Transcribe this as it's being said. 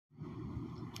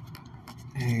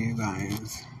Hey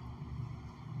guys,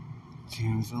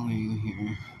 James Elaine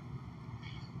here.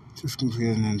 Just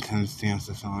completed an intense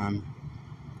dance-a-thon.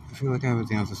 I feel like I have a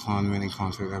dance-a-thon mini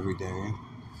concert every day.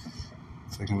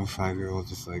 It's like I'm a 5-year-old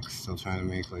just like still trying to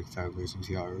make like toddlers and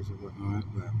tiaras or whatnot,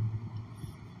 but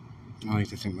I like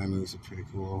to think my moves are pretty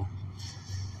cool.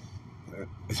 But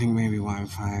I think maybe why I'm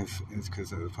 5 is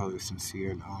because I was probably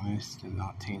sincere and honest and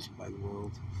not tainted by the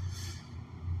world.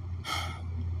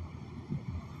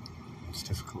 It's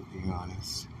difficult being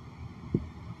honest.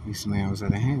 Recently I was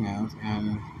at a hangout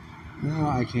and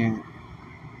I can't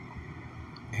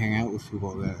hang out with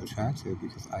people that are attractive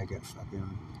because I get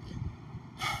fucking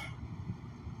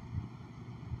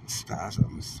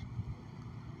spasms.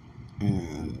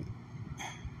 And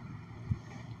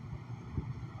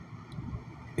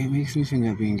it makes me think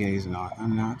that being gay is not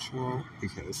unnatural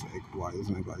because, like, why does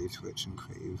my body twitch and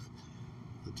crave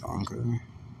the donker?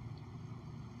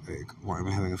 Like, why am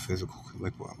I having a physical,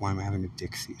 like, why am I having a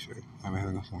dick seizure? Why am I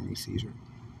having a horny seizure?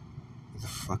 What the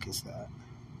fuck is that?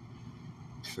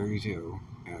 32,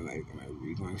 and, like, am I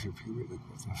re-going through puberty? Like,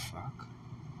 what the fuck?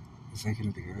 It's, like,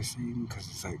 embarrassing because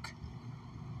it's, like,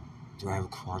 do I have a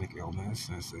chronic illness?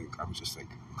 And it's, like, I'm just, like,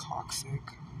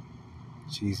 cock-sick?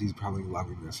 Jeez, he's probably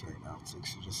loving this right now. It's like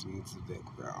she just needs a dick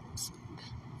brown. It's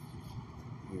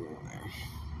like,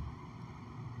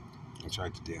 I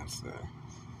tried to dance the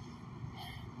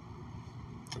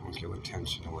muscular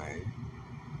tension away.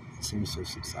 It seems to have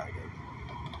subsided.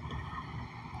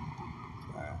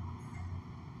 But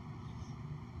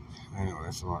I know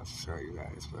that's a lot to tell you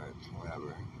guys, but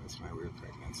whatever. That's my weird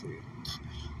pregnancy.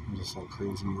 I'm just like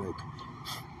crazy, like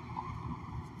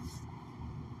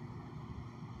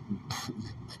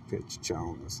bitch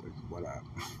Jones. Like, what up?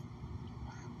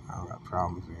 I don't got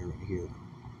problems when you're here.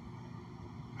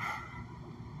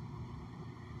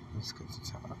 It's good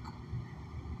to talk.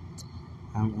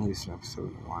 I haven't released an episode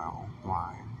in a while.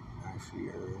 Why? I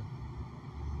fear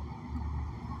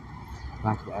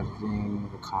lack of editing,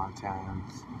 the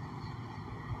content.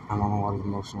 I'm on a lot of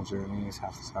emotional journeys.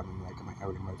 Half the time I'm like, am I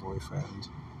outing my boyfriend?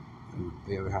 And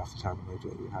the other half the time I'm like,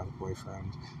 do I even have a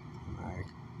boyfriend? And like,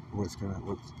 what's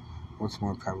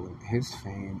more prevalent? His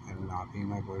fame and not being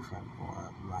my boyfriend,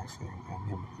 or my fame and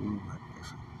him being my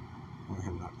boyfriend, or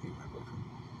him not being my boyfriend?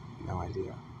 No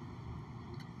idea.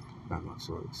 I'm not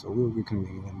sure. So we'll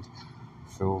reconvene and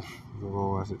fill the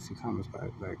role as it comes,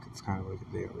 but like it's kind of like a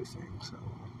daily thing, so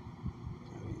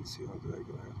I need to see how the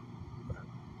regular. But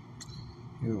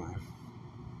either way,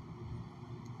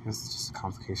 I guess it's just a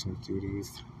complication of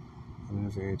duties. I'm in a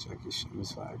very Jackie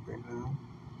Shims vibe right now,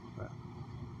 but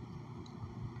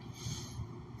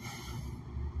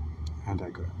I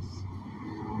digress.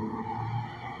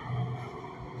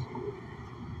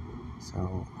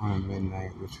 So on a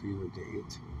midnight retriever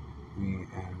date, me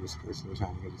and this person were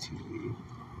trying to get a TV,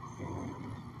 and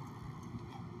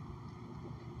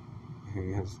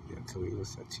he has yet to leave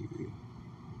us that TV.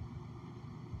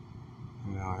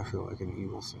 And now I feel like an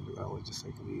evil Cinderella just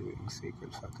like leaving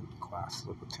sacred fucking class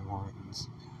with Tim Hortons.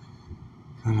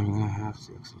 And I'm gonna have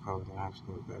to, because I'm probably gonna have to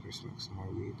go to bed or smoke some more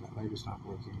weed. That light is not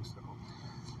working, so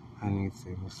I need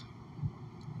things.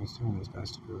 He's doing his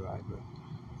best to provide, but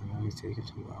I know he's taking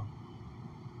too well.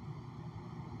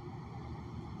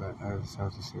 But I was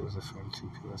out to say it was a fun 2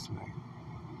 p.m. night.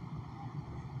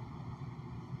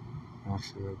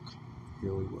 Actually, like,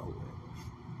 really well lit.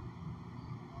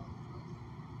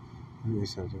 Maybe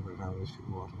it's so different now. There's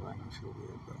people walking by and I feel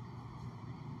weird, but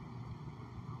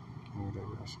more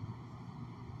digression.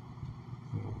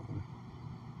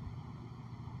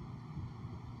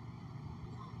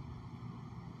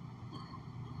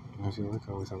 I feel like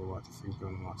I always have a lot to think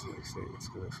about and a lot to like say. It's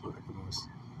because I feel like I'm always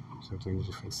jumping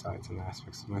different sides and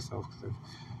aspects of myself because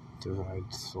I've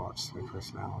divided slots my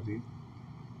personality.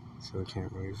 So I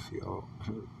can't really feel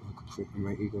completely.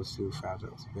 My ego's too fragile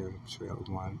to bear the betrayal of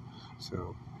one.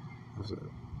 So I have to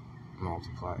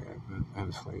multiply it and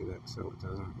inflate it so it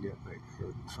doesn't get like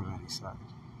hurt from any side.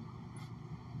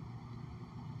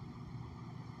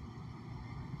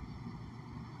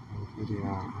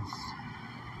 Videos.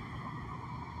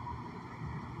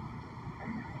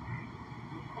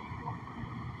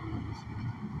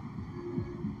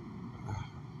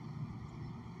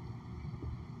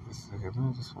 It's like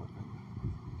I'm just wondering.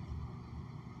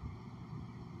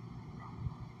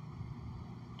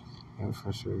 I'm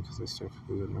frustrated because I start to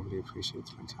feel that nobody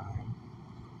appreciates my time.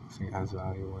 I think adds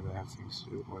value where they have things to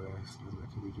do, where they have things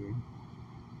I could be doing.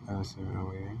 I was sitting there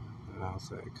waiting, and I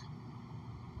was like,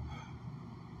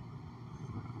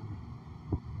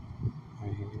 I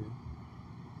hate it.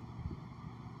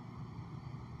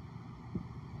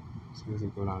 So as I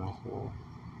go down a hole,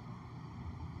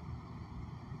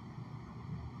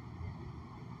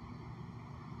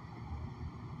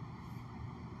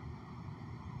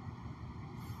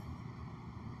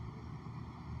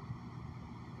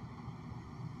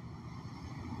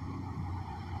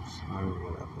 I mean,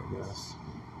 whatever, I guess.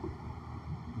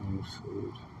 And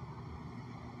food.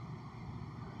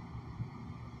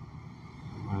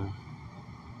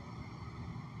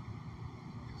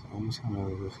 Anytime I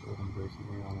leave, I feel like I'm breaking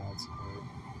away on that side.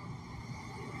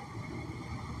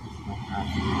 I'm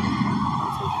happy.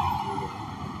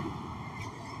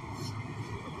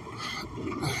 I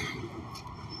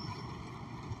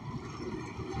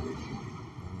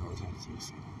don't know what I'm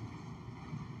saying.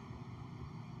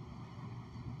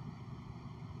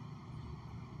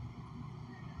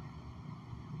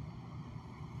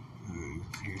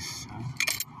 Peace. I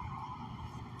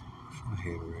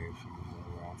hate away from the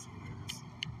world sometimes.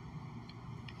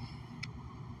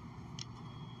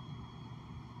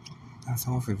 That's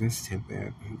all for this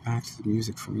tidbit. Back to the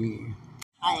music for me.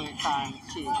 I ain't trying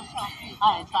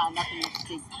nothing to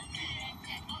speak.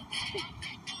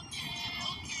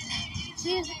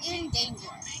 She's in danger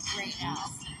right now.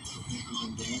 She's in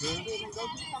danger? Steven, go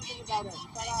do something about it.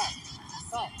 Shut up.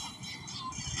 Go.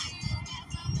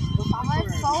 My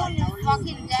phone is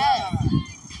fucking dead.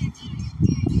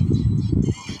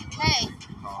 Hey.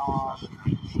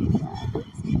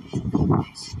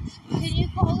 Can you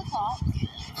call the cops?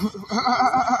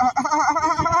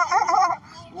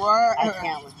 What? I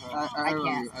can't with her. I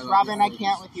can't. Robin, I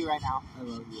can't with you right now. I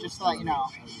love you. Just to let you know.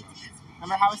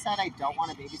 Remember how I said I don't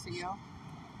want to babysit you?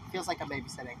 Feels like I'm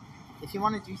babysitting. If you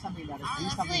want to do something about it, do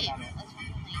something about it.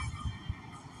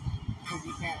 Because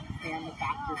you can't stand the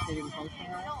fact you're sitting close to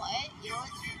her. You know what? You know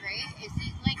what's great? Is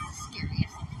he's like the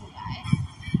scariest little guy.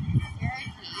 Here I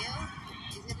see you.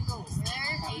 He's gonna go over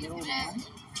there. He's gonna.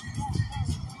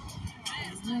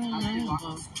 Oh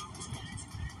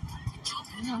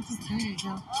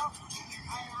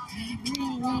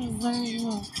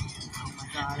my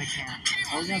god, I can't.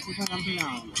 I was going to say something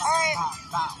else. Alright.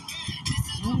 Stop.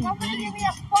 Somebody give me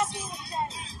a fucking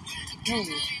machete. Hey,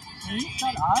 can you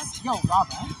shut up? Yo,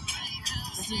 Robin.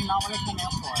 This is not what I came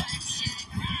out for.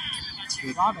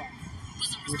 Robin.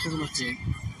 Which is a mistake.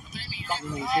 Not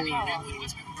my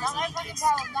fucking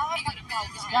problem. Not my fucking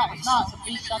problem. Yeah, it's not. So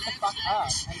please shut the fuck up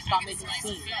and stop making a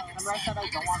scene. Remember I said I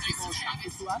don't want people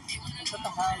attracted to us? And shut the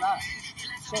hell up.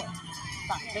 Shit.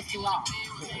 Stop pissing me off.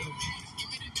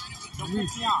 Don't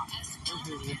piss me off.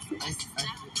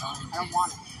 I don't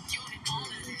want it.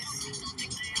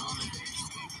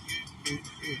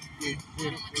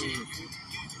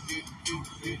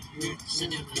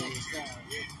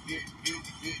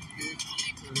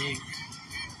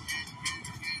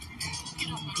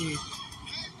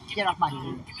 Get off my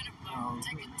food.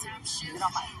 Get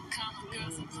off my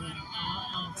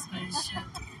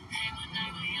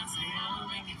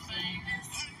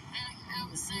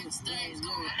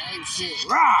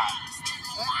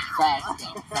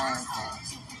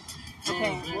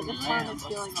Okay, well this one is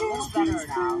feeling a little better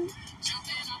now.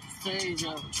 I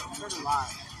heard a lot.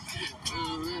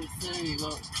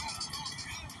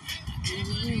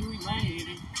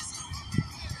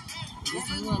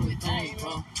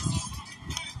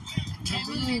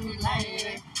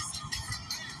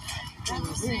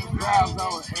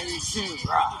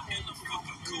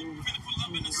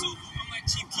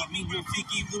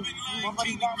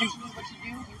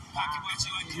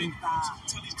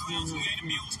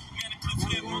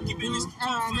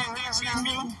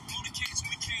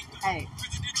 Hey.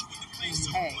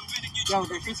 Hey. Yo,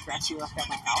 there's this rescue left at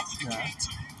my house. Yeah.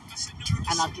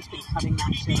 And I've just been cutting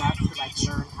that shit up to like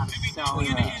learn how to sew and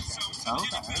Yeah. shit. Oh,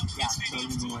 okay. Yeah. So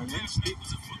you've been learning?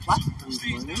 What? You've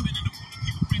been learning?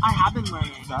 I have been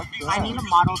learning. That's good. I need a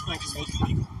model to like make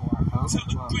something for. Oh,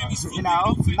 well, You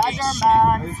know?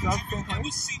 Measurement! Is that the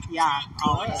place? Yeah,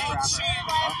 always, forever.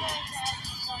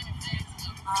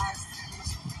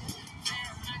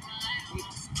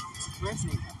 Where's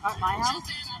me? At my house?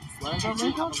 Where's I that do have a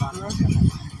makeup? lot of Where's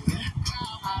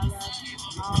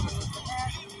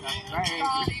That's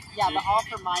right. Yeah, but all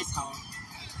for my tone.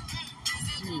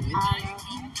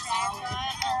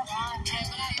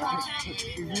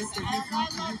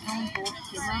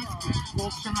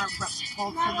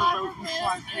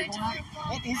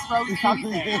 It is rose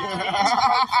something.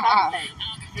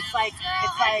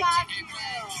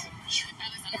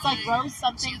 It's like rose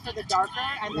something for the darker,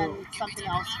 and then something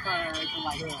else for the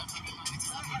lighter.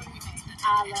 I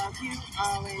love you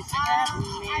always, every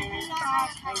minute,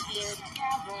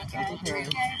 every day.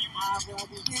 I will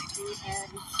be with you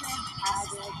every second. I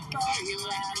will for you.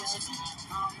 I love you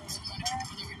always,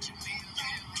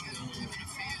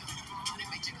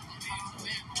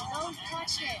 Don't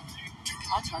touch it.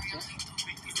 I'll touch it.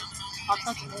 I'll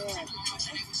touch it.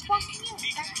 It's fucking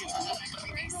infected.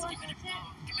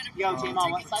 Yo, J-Ma,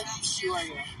 what size shoe are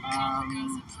you? 8,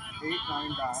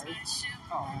 9 guys.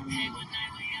 Oh,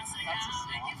 that's a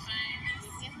small.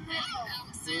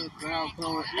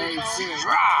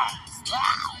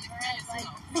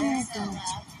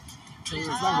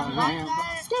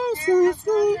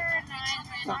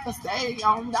 Stay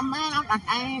on the man of the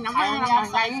hand. I only have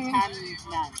size 10 men.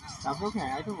 That's okay.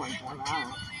 I can work that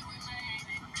out.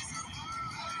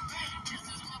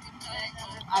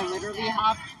 I literally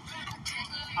have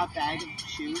a bag of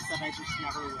shoes that I just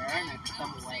never wear, and I put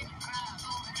them away.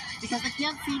 Because I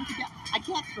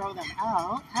can't throw them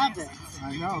out. Heavens. I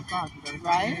know, God.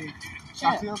 Right?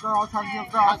 Talk to your girl, talk to your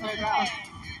girl. Talk to your girl.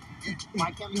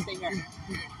 Why can't we stay here?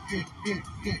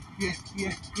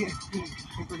 Yeah.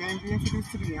 We're going to be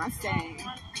introduced to Beyonce.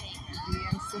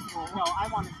 No, I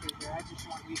want to stay here. I just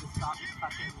want you to stop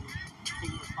fucking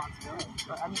taking responsibility.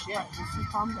 But I'm shit. Just to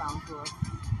calm down to us.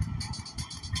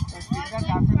 Let's leave that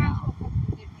down for now.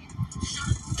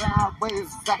 Sideways,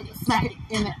 smack it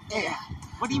in the air.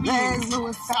 What do you mean? Legs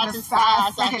move side to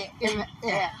side, smack it in the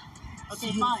air.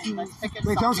 Okay, fine. Let's pick it.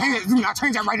 Wait, don't change it. Do not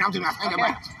change it right now. Do not change it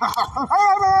right now.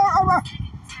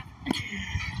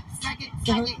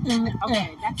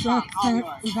 Okay, next song. All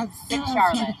yours. Big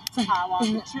Charlotte. I want to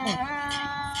chill.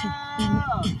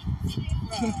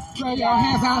 Throw your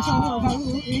hands out.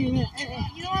 You know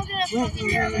I'm gonna fucking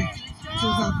hear it.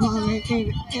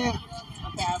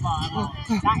 Okay, I'm on.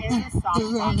 That is a soft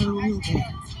song.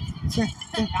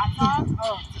 That song?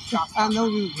 Oh, it's a soft song. I know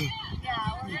you.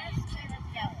 Yeah, we're gonna spin it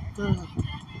together. Yeah,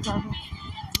 next time.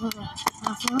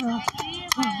 Also,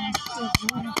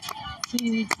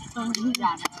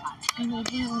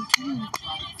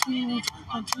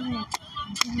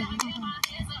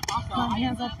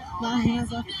 My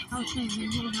hands up, I'm changing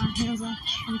my hands up,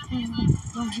 I'm changing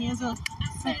my hands up,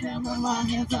 second my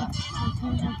hands up, I'm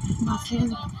changing my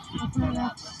hands up, I put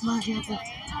up my hands up,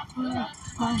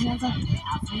 my hands up,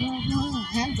 my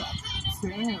hands up,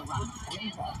 stand my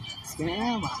hands up,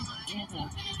 stand my hands up,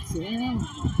 stand my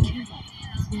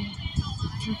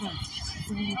hands up,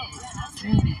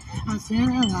 I'm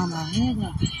standing on my hands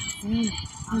up,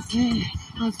 I'm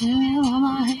standing on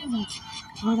my hands up.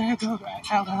 Oh, that go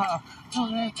like alcohol.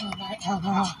 Oh, that go like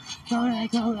alcohol. Oh,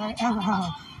 that go like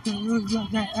alcohol. Never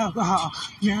drop that alcohol.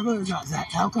 Never drop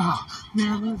that alcohol.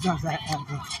 Never drop that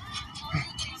alcohol.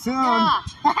 Soon. yeah.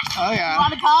 Oh, yeah. You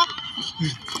want to call?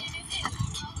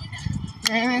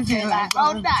 And it's like,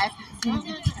 Oh, nice.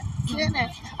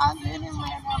 I'm in my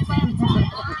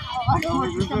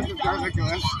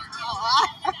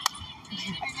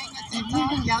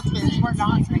Yes, bitch, we're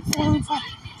not.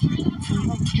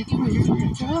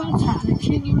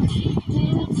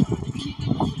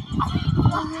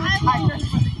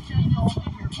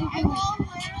 I will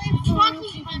literally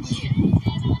fucking punch you.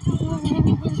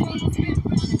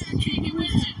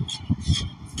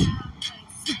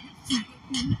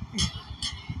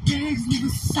 Legs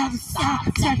move side to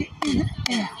side, smack it in the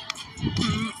air.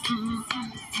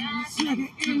 Smack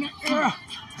it in the air.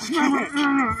 Smack it in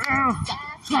the air.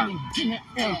 Smack it in the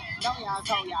air.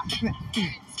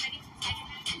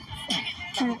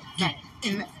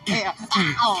 In the air.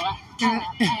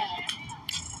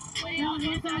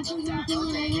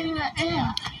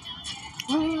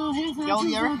 Yo,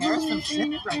 your hair is some shit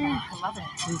right now. I love it.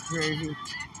 It's crazy.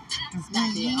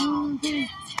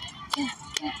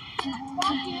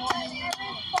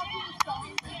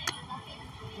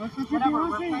 Whatever,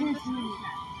 we're playing this music.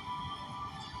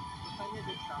 We're playing a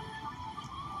good song.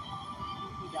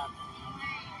 He does.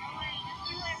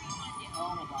 Oh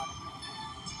my god.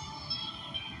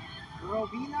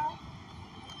 Robina?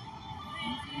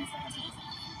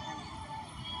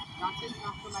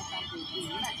 Not for my friend JT. You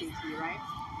met JT, right?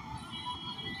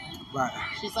 Right.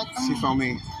 She's like, She told me.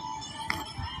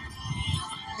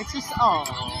 it's just, oh,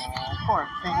 poor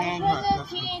thing. For the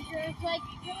teenagers, like,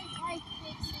 really high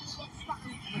stakes and shit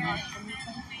fucking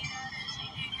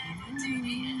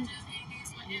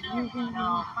No,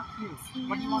 fuck you.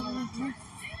 What do you want to listen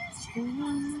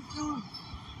to?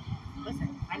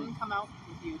 Listen, I didn't come out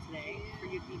with you today for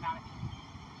you to be mad at me.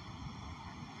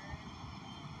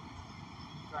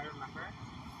 Do I remember?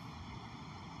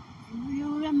 Do you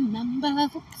remember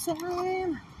the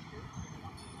time?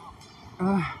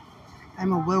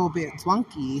 I'm a little bit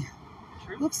drunky.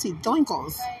 Whoopsie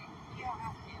doinkles.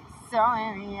 So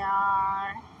we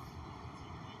are.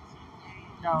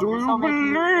 No, Do this you will make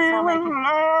believe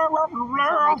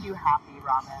you happy,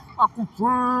 Robin. I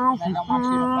don't want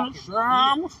you to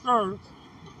fucking eat.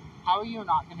 How are you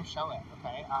not going to show it,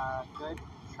 okay? Good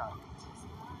Charlotte.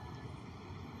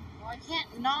 Well, I can't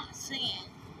not sing it.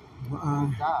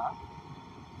 Duh.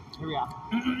 Here we are.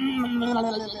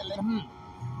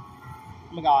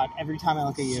 Oh my god, every time I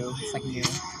look at you, it's like you.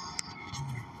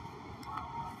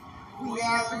 We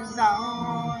are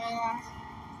alone.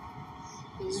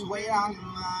 Wait on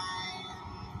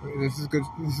This is good.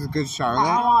 This is good, I Charlotte.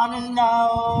 wanna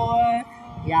know.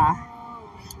 Yeah.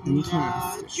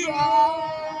 Interesting.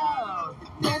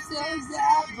 This is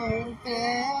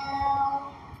everything.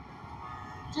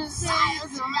 Just say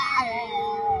it's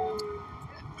right.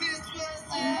 This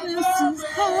is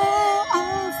how I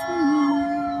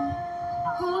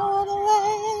feel. All the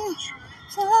way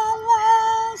to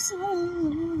last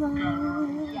alone.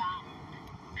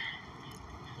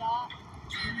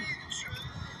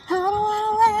 How do I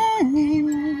wait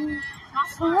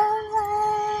for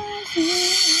love?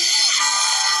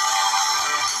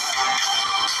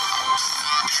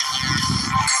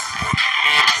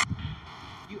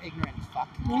 You ignorant fuck.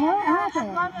 What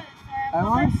happened? I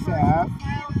want Seth.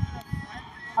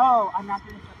 Oh, I'm not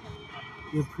doing it.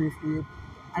 Your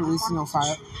personal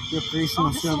file. Your personal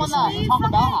This is the one service. that Taco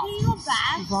Bell Can has. you go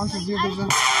back? As long as you do the.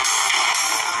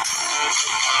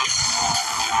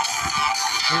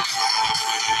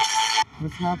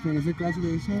 What's happening? Is it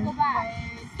graduation? Go back.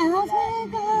 As we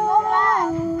go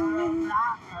round,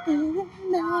 I know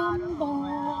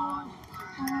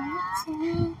every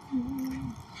single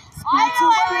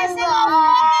fucking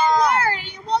word, and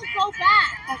you won't go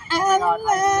back.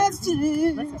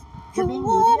 Listen, you're being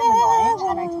rude and annoying,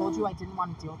 and I told you I didn't want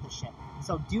to deal with this shit.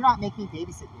 So do not make me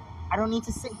babysit you. I don't need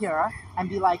to sit here and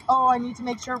be like, oh, I need to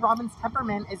make sure Robin's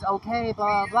temperament is okay,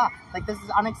 blah, blah. Like, this is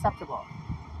unacceptable.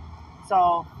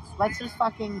 So let's just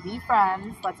fucking be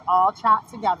friends. Let's all chat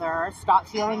together. Stop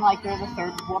feeling like you're the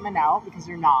third woman out, because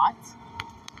you're not.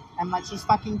 And let's just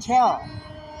fucking chill.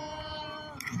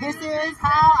 This is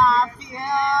how I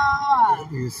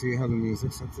feel. You see how the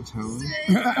music sets the tone?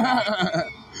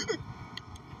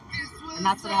 And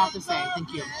that's what I have to say.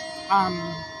 Thank you.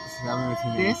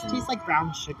 This tastes like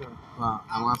brown sugar. Well,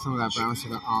 I want some of that brown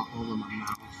sugar all over my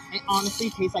mouth. It honestly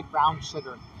tastes like brown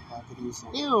sugar.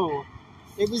 Ew.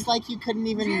 It was like you couldn't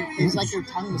even, it was like your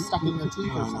tongue was stuck in your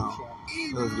teeth or some shit.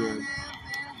 It was weird.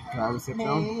 Can I have a sip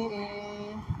though?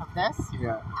 Of this?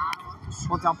 Yeah.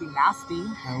 Well, don't be nasty.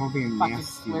 I won't be Fucking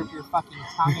nasty. slurp your fucking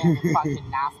tongue in, you fucking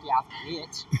nasty ass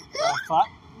bitch. The fuck?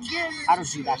 I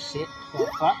don't do that shit. The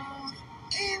fuck?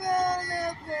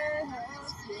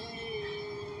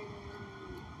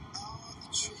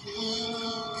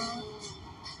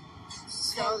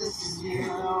 So this is you.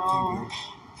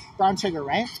 Brown sugar,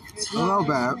 right? A little bit.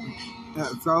 Yeah,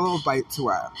 it's got a little bite to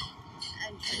it.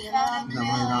 Then we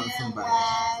got some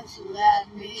bite. Let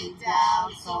me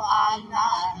down, so I'm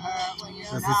not hurt when you're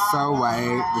This is so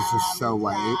white. This is so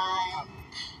white.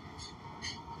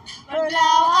 But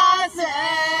now I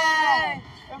say,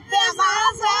 this is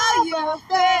how you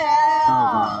feel. Oh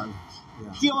god.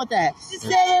 Yeah. Deal with that. Just say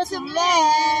it to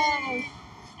me.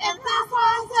 And that's why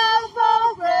I'm so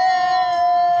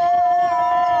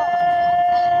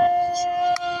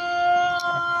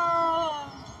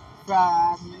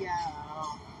from you.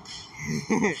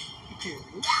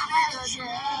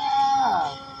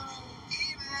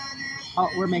 Oh,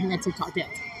 we're making a TikTok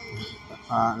dance.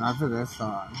 Not for this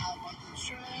song.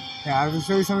 Yeah, I have to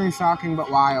show you something shocking but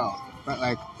wild. But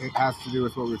like, it has to do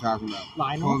with what we're talking about.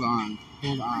 Lionel? Hold on.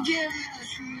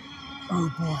 Oh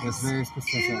boy. It's very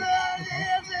specific. Okay.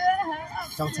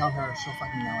 Don't tell her, she'll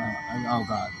fucking know it. Oh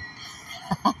god.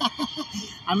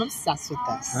 I'm obsessed with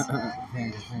this.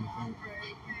 Thank you.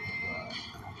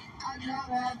 I know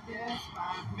that this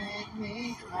might make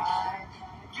me cry.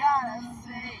 Gotta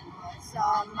say what's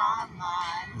on my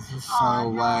mind. This is so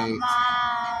white.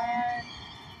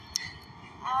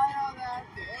 I know that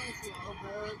this will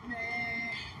hurt me.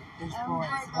 There's boys.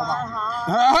 Hold on.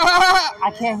 I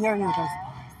can't hear you. There's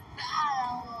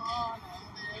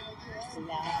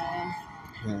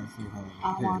I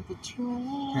want the truth.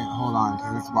 Okay, hold on,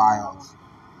 because it's wild.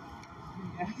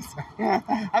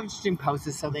 I'm just doing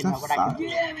poses so they know what I can do.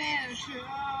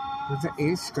 Where's the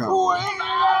ace go? What's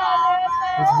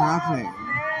happening?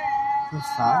 The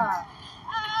fuck?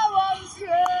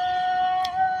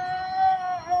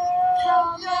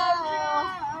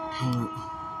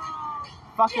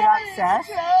 Fuck it up, Seth.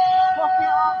 Fuck it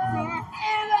up,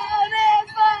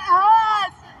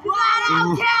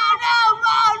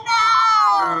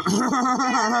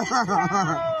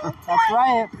 That's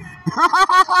right.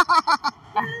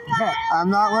 I'm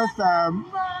not with them.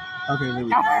 Okay, there we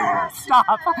go. Stop.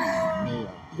 There we go.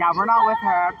 Yeah, we're not with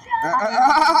her.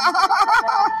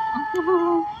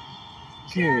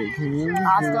 Okay, can you I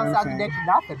just do still what I'm sound saying? dick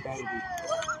nothing, baby.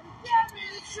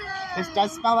 This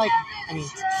does smell like,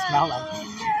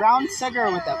 brown sugar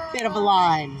with a bit of a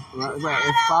lime. Wait,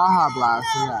 it's Baja Blast,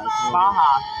 so yeah.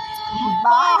 Baja.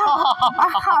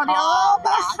 Baja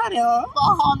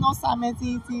no sabe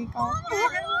si.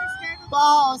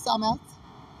 Baja sabe.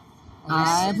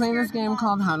 I play this game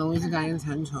called How to Lose a Guy in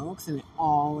 10 Tokes, and it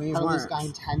always How to works. lose a guy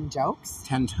in 10 jokes?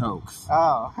 10 tokes.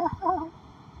 Oh.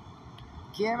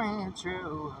 Give me a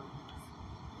true.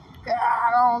 I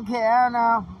don't care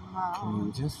no Can more.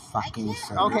 you just fucking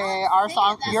say Okay, our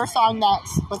song. Your song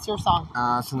next. What's your song?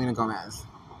 Selena Gomez.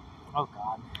 Oh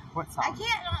God. What I song?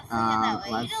 can't not sing it that way.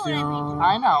 You Let's know what I mean? do...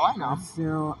 I know. Let's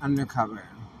do Undercover.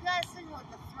 You gotta sing with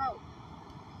the throat.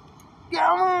 Yeah,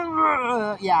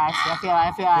 I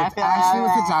feel It's actually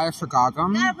with the Jaya for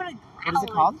Gogum. You gotta put a What is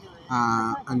it called?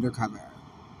 Undercover.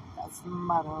 That's the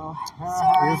motto.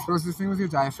 You're supposed to sing with your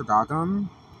Jaya for Gogum.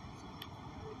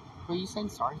 Who are you saying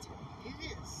sorry to? You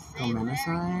didn't say Gomez, where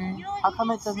sorry. you know what, How you come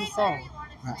can it doesn't say say? whatever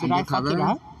you wanna say. Did I fuck it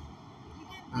up?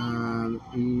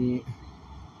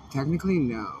 Technically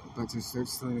no, but to search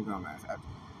Selena Gomez.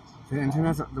 The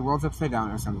internet's, the world's upside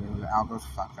down or something. The algo's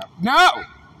fucked up. No!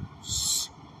 Shh.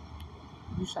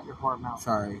 You shut your whore mouth.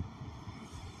 Sorry.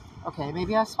 Okay,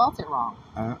 maybe I spelled it wrong.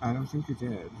 I don't think you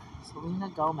did. Selena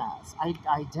Gomez. I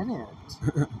didn't.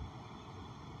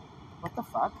 What the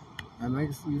fuck? I'm like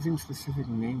using specific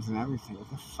names and everything. What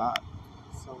the fuck?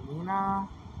 Selena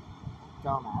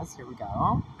Gomez. Here we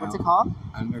go. What's it called?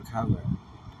 Undercover.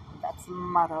 That's the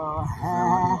motto. I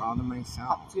want you all to myself.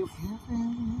 Up to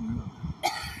heaven.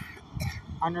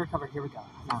 Undercover. Here we go.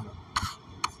 Now.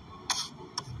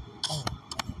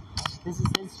 This is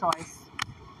his choice.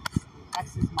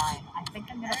 X is mine. I think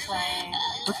I'm gonna play.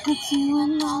 Look at you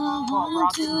and all I Well, we're all wanna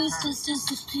do singing is her. just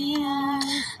disappear.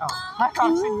 Oh, I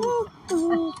thought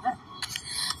singing.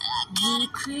 We're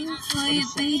craving for What you,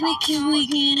 is baby. song? Can we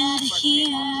get out of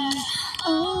here?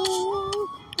 Oh,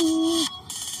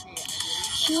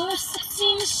 you're a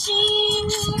sexy machine.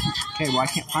 Okay, well I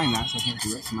can't find that, so I can't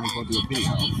do it. So I might as well do a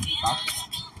video. Fuck.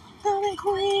 Coming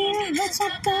queer, let's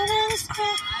talk about this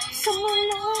crap. Someone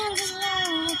more than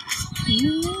life.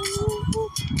 You,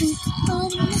 on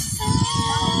the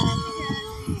side.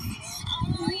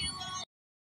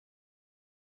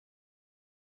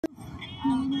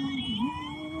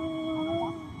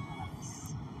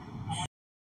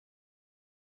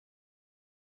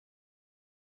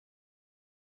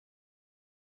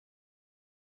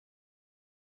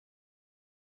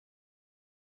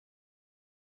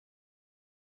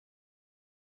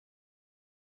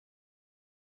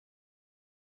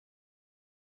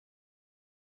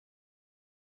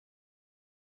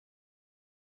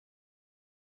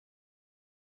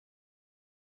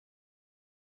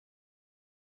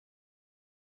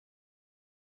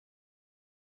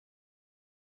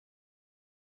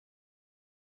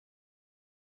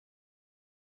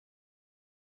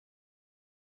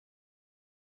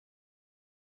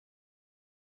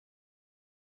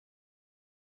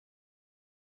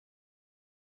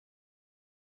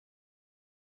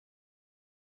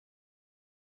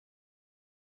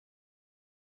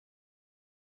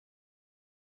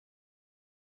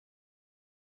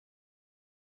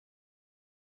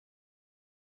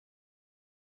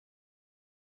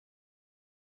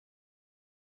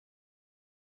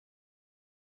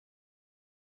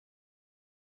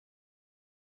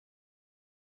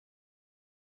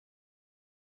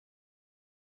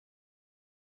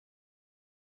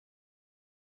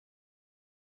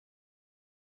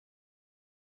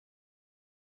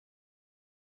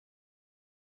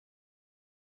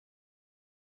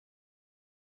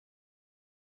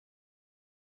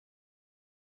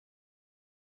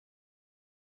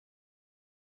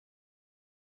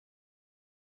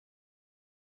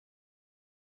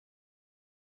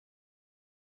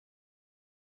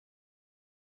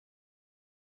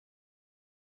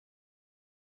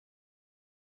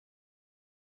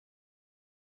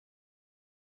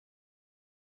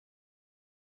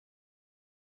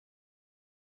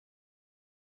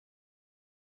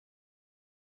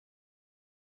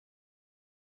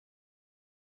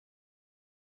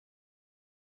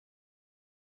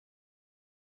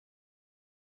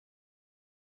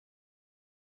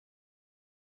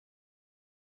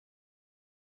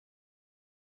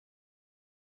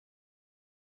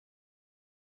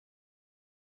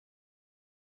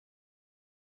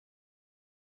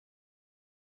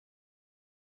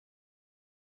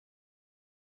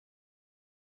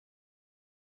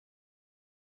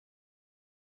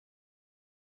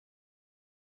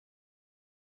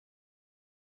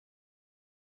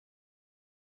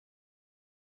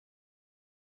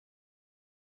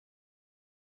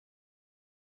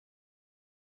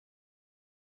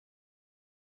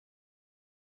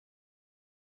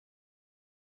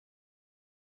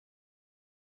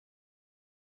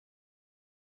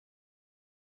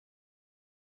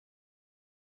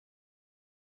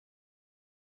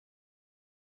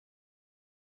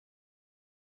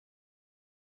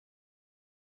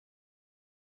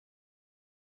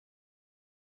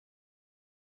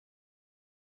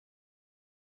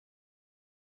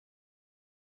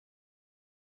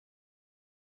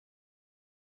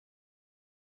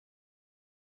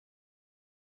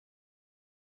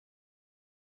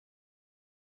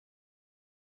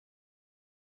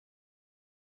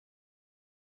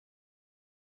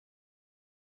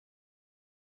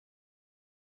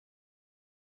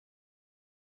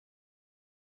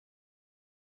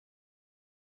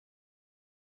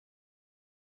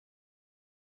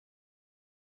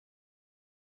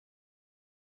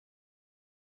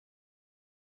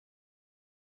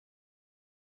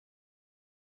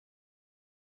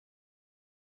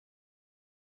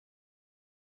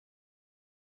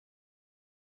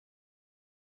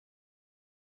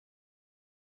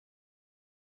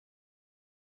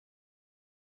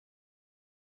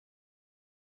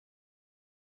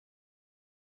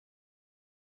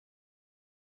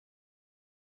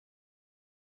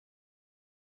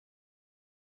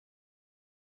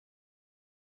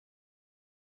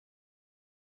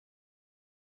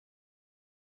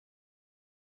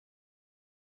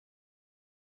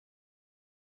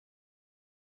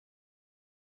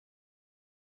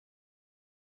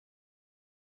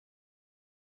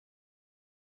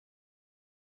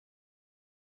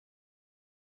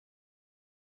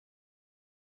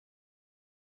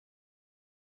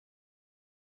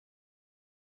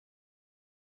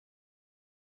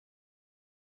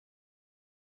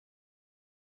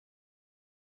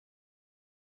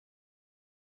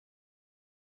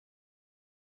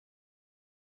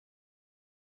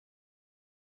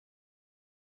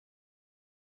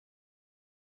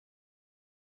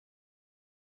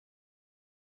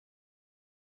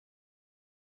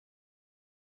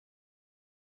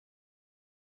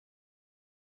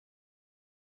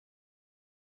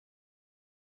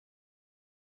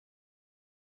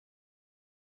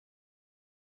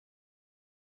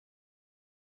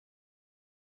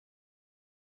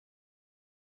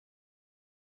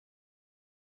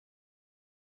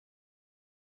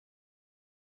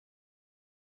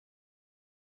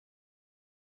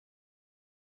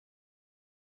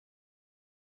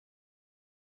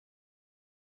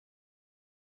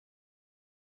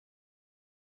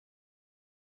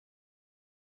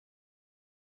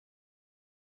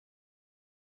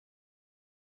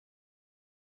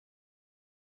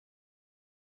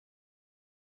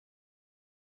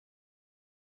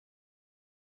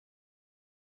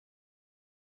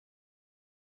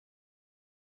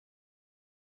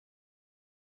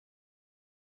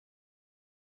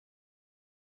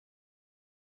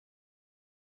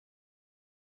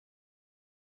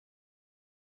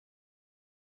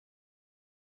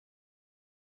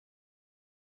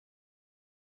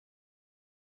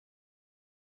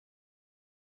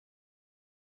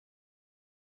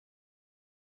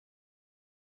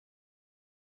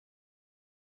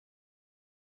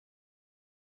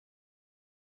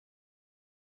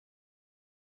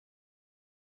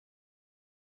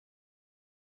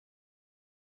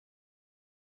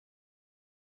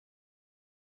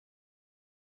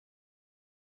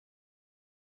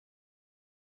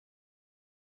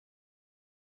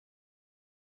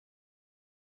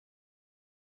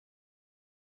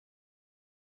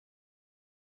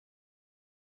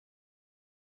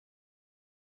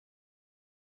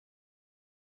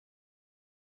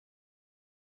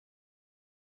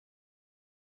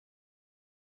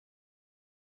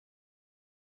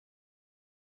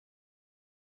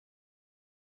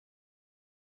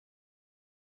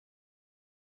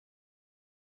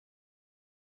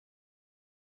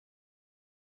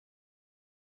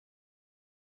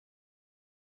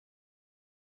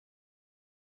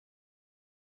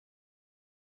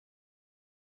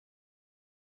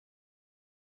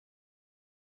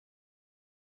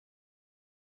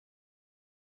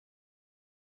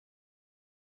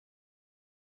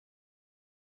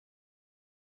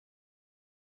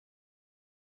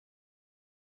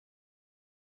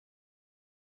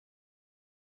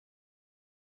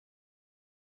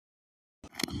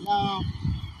 No.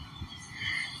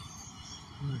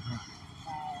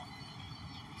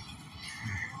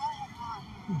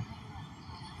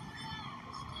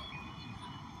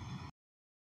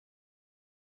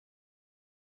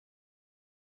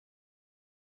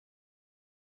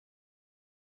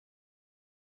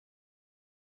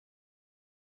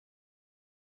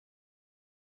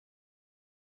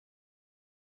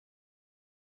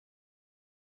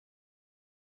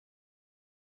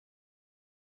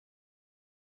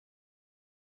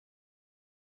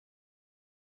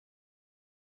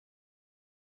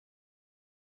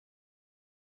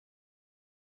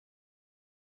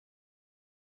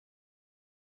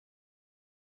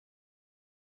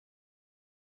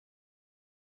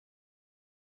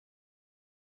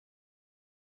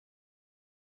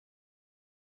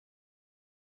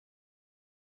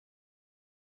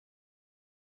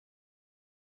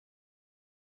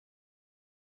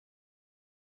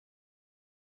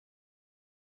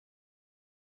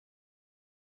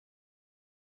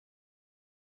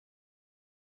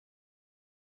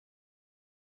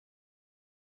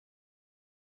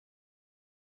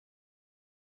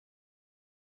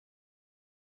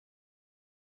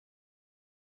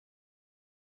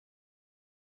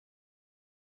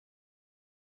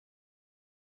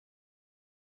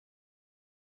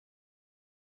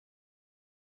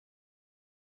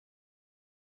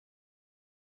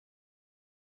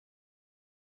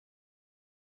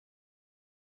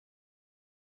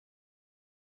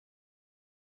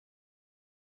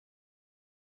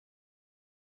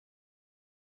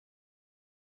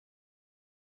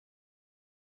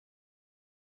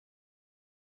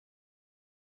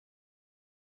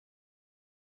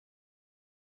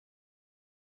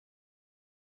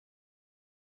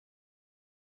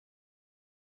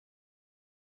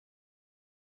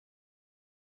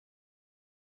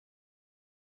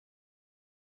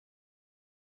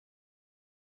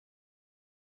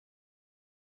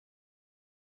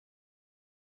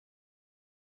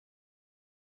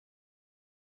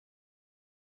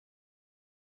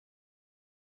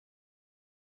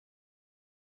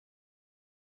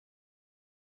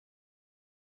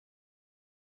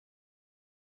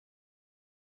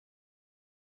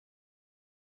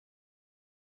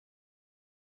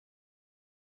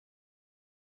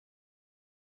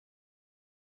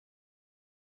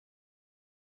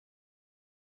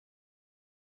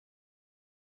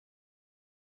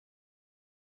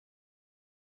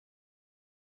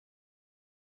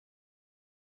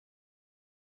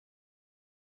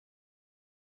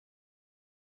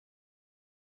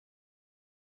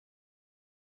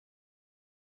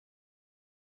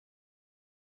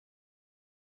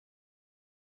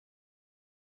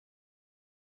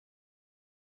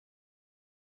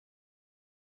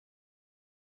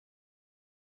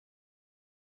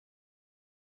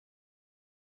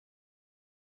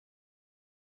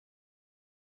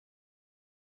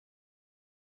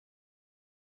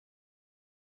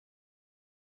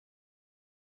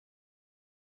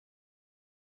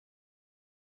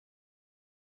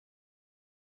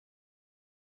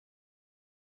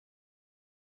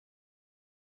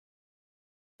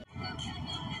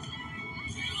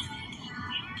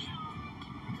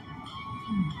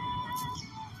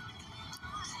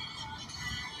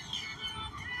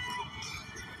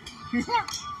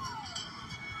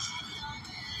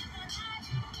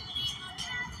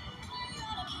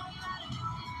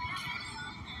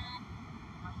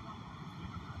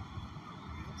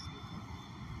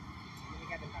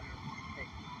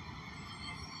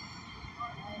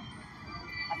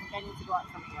 I think I need to go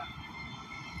out from here.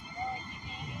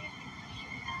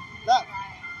 Look.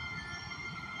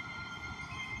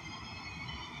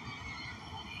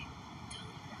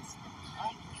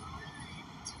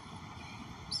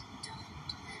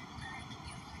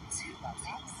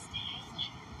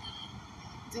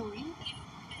 Delete.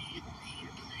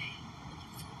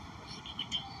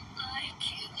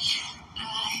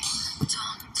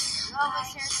 No, but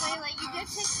seriously, like, you did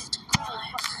take really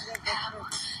fucking good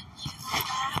pictures.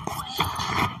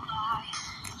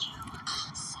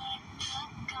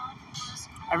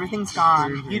 Everything's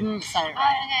gone. You didn't say it Oh,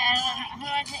 right. okay, how do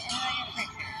I get a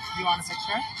picture? You want a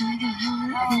picture?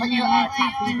 Oh, Put you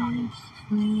tattoos on you.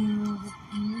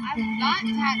 I've got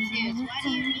tattoos. Why do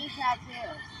you need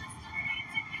tattoos?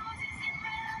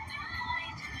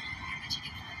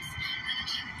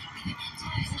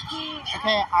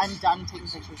 Okay, I'm done taking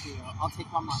pictures of you. I'll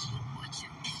take one more.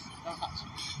 Don't touch.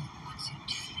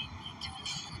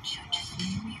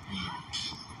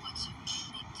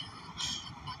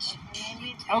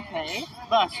 Okay,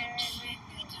 look.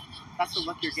 That's the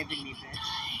look you're giving me, bitch.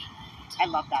 I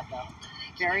love that though.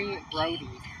 Very Brody.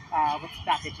 What's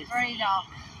that bitch's name? Brody doll.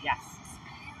 Yes.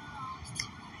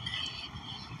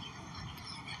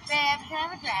 Babe, can I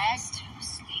have a drag?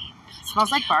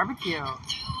 Smells like barbecue. Ooh.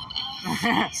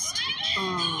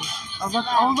 Oh look!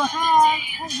 Oh look!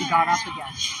 She got up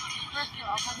again. First of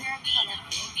all, come here and cuddle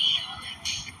me.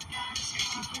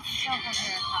 Just don't come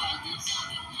here and cuddle me.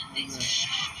 I'm just.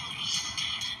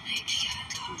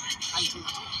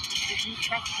 Did you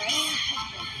check this?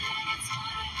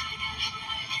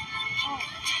 Oh,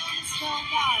 so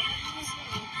wow, what do you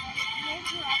think? Your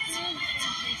director is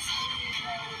basically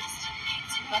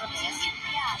Got a bit?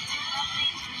 yeah,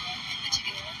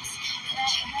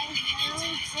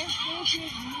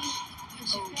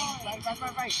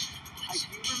 Right. I do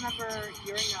remember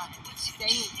hearing that. I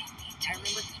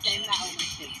remember saying that on my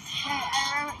face. I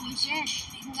remember you did.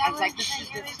 I was like, this is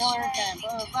the filler and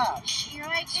blah blah blah. You're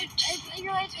like, it's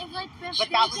like this. But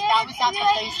that was at the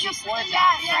place before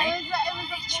that, right? It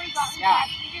was before that. Yeah.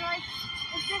 You're like,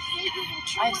 it's just making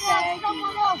I said,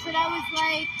 someone else, and I was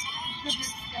like, the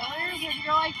distillers, and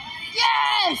you're like,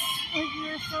 yes! Like, you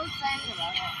were so excited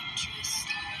about it.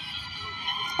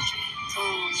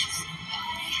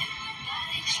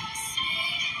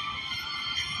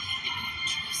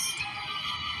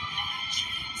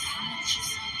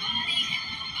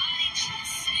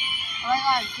 Oh my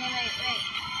god, okay, wait.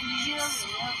 Did you do a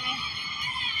video of me?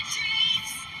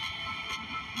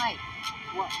 Mike,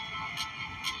 What?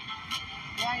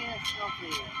 why are you a smoke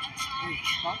video?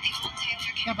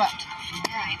 Yeah, but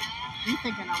Yeah. you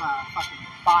thinking I'm a fucking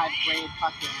 5th grade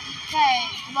fucking. Okay,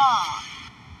 come on.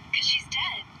 Because she's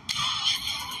dead.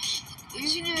 You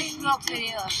can do a smoke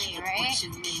video of me, right?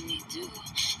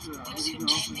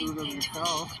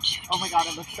 Oh my god,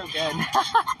 it looks so good.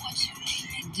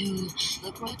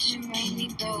 Look what you made me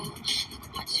do.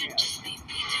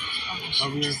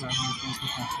 I'll be right back.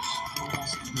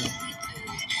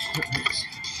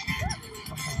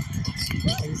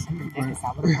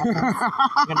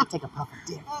 I'm gonna take a puff of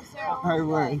dick. Oh, Sarah, I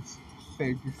would.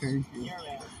 Thank you. Thank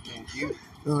you.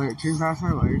 Oh, wait, can you pass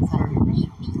my lights?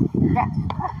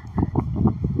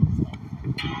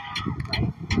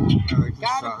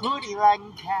 Got a booty like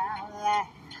Cadillac.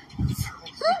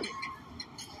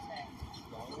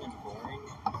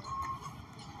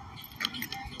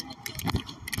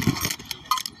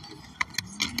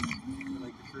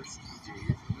 Like the first 2 days,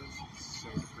 it was so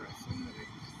depressing that I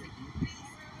just didn't.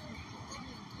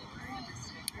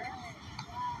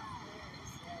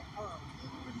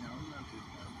 But now I'm not doing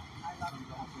that.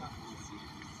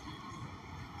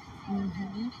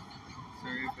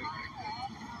 Sorry if I picked that.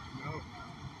 No.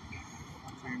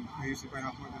 I usually bite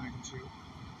off more than I can chew.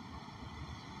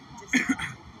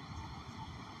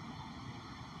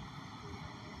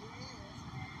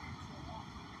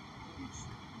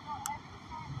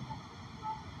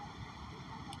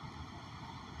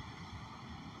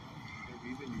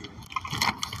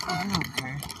 I'm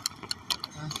okay.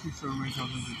 I actually throw myself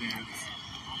into dance.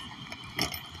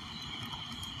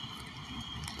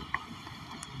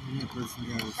 I'm the person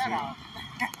who got to Shut say. up.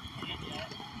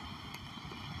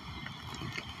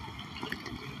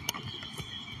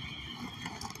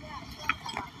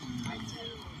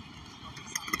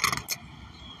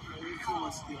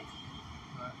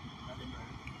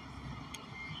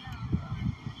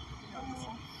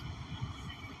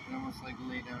 I almost like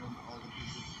lay down on all the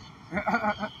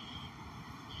pieces.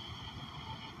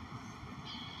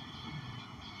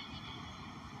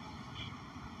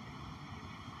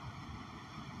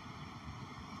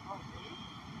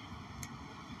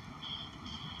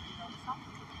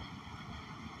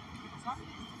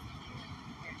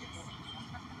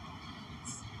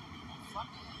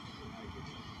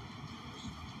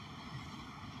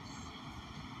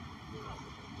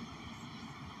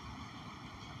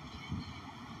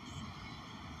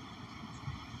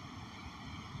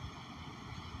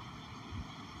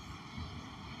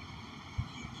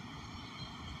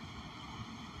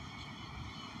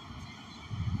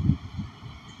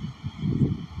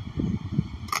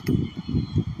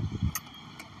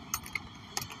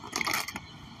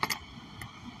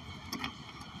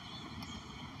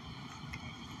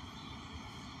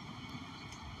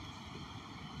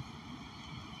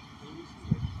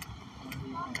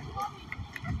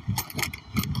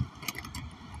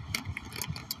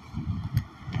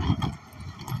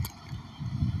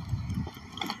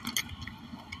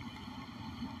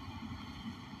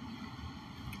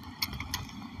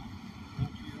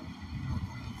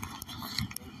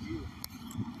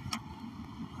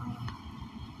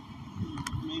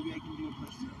 Maybe I can do a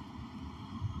push-up.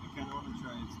 I kind of want to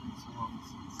try it. It's been so long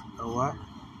since. A what?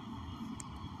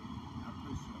 A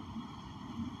push-up.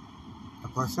 A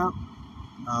push-up?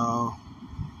 Oh.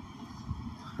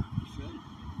 You should.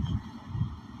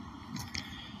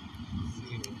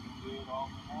 You can do it all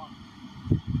in one.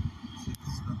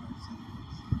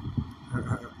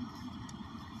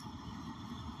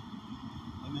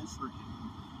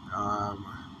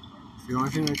 The only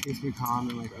thing that keeps me calm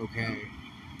and like okay